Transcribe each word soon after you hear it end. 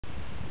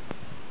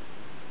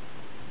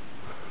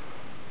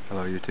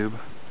Hello YouTube,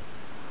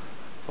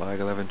 Flag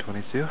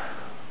 1122,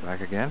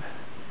 back again.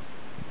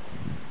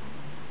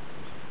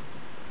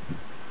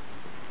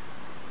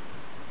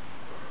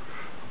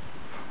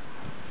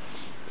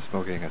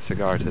 Smoking a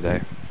cigar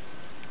today.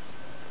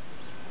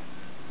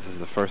 This is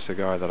the first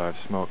cigar that I've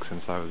smoked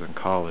since I was in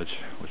college,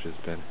 which has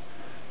been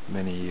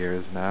many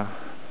years now.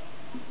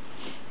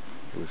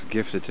 It was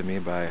gifted to me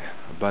by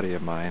a buddy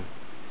of mine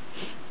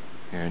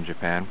here in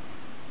Japan.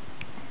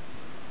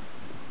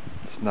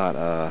 It's not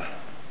an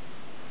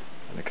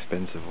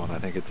expensive one. I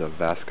think it's a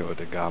Vasco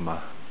da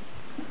Gama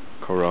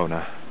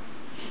Corona,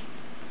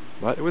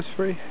 but it was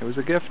free. It was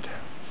a gift,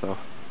 so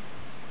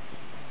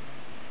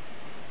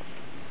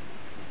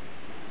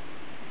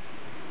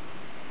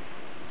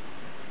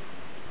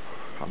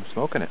I'm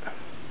smoking it.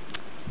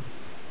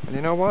 And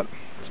you know what?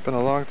 It's been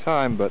a long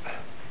time, but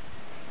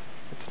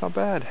it's not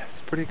bad.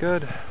 It's pretty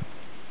good.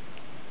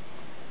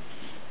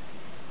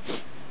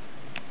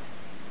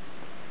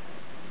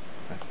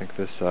 I think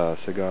this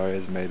cigar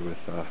is made with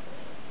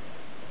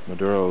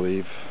Maduro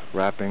leaf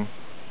wrapping.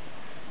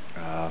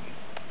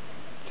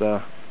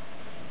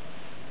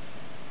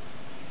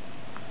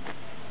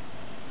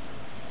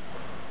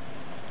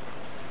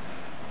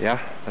 Yeah,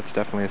 that's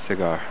definitely a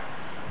cigar.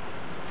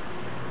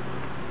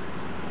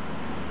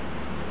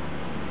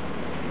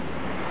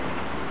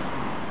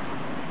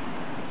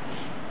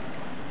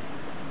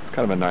 It's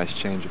kind of a nice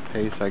change of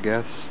pace, I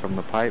guess, from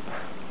the pipe,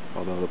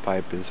 although the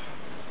pipe is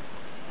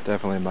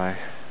definitely my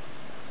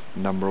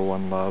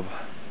 #1 love.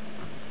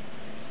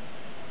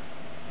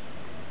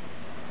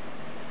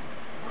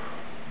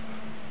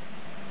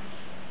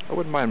 I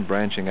wouldn't mind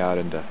branching out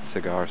into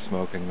cigar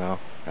smoking though.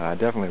 I'm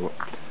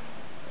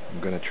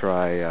going to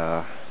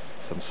try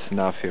some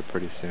snuff here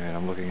pretty soon.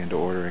 I'm looking into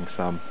ordering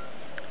some.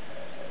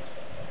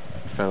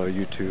 Fellow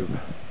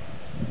YouTube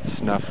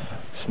snuff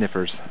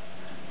sniffers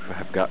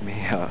have got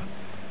me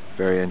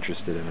very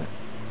interested in it.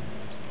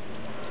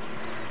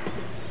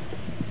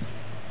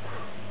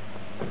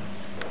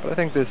 But I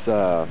think this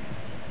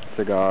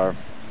cigar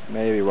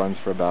maybe runs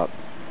for about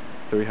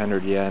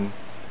 300 yen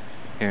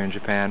here in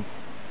Japan.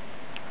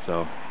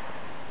 So,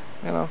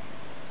 you know,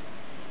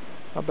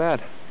 not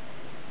bad.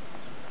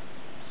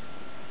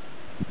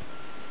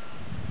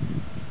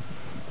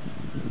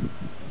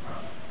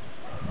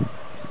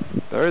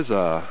 There is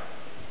a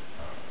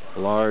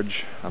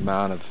large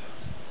amount of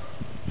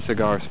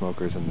cigar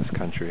smokers in this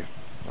country,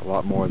 a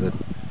lot more than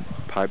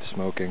pipe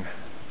smoking.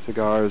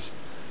 Cigars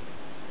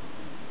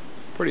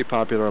pretty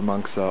popular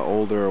amongst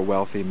older,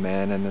 wealthy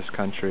men in this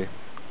country.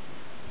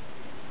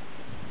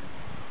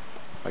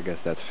 I guess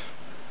that's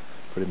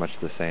pretty much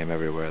the same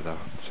everywhere, though.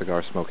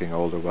 Cigar smoking,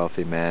 older,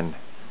 wealthy men.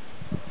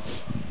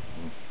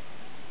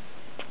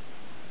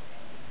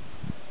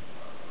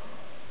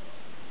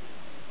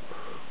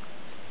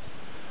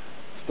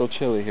 Still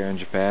chilly here in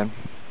Japan.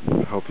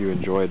 I hope you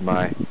enjoyed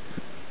my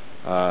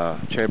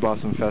Cherry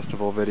Blossom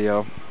Festival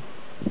videos.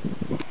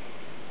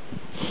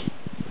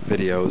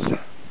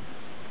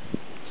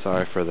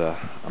 Sorry for the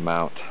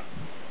amount.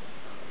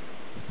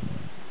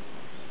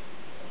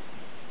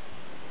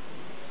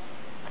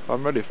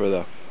 I'm ready for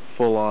the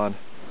full-on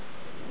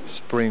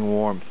spring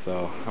warmth,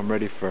 though. I'm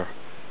ready for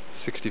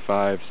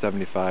 65,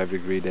 75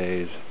 degree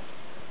days.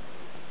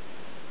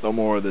 No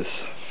more of this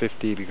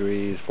 50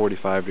 degrees,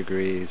 45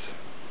 degrees.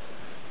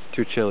 It's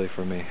too chilly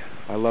for me.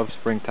 I love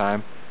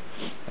springtime,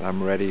 and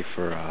I'm ready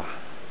for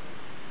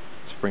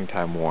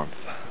springtime warmth.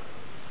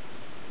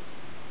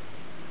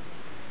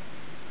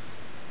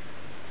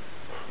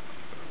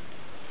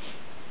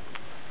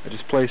 I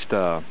just placed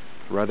a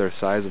rather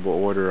sizable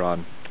order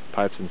on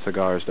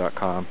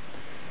pipesandcigars.com.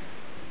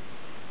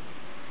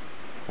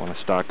 Want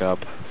to stock up,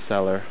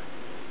 seller.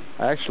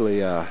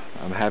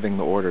 I'm having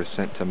the order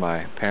sent to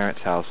my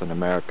parents' house in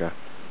America.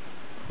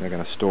 They're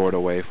going to store it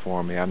away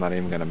for me. I'm not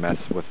even going to mess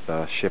with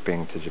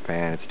shipping to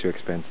Japan. It's too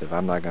expensive.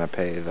 I'm not going to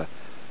pay the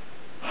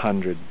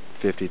 $150,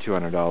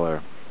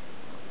 $200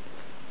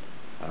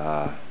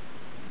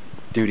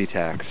 duty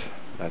tax.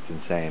 That's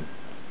insane.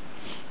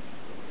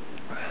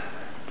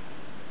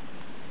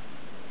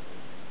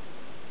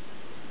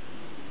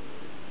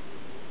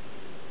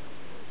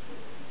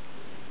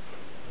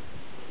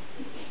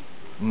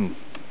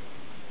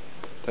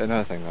 Tell you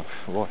another thing though,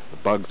 boy, the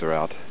bugs are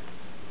out.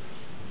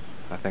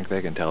 I think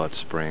they can tell it's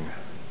spring.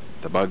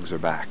 The bugs are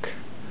back.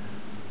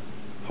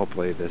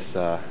 Hopefully this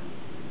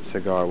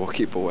cigar will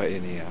keep away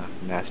any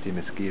nasty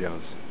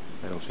mosquitoes.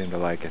 They don't seem to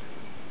like it.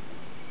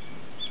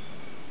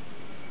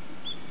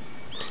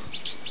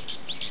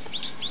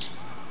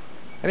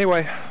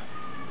 Anyway,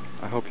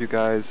 I hope you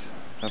guys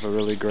have a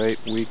really great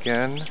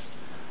weekend,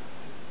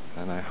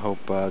 and I hope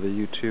the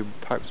YouTube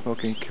pipe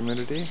smoking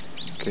community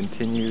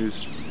continues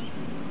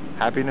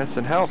happiness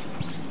and health.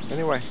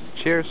 Anyway,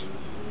 cheers.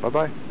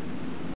 Bye-bye.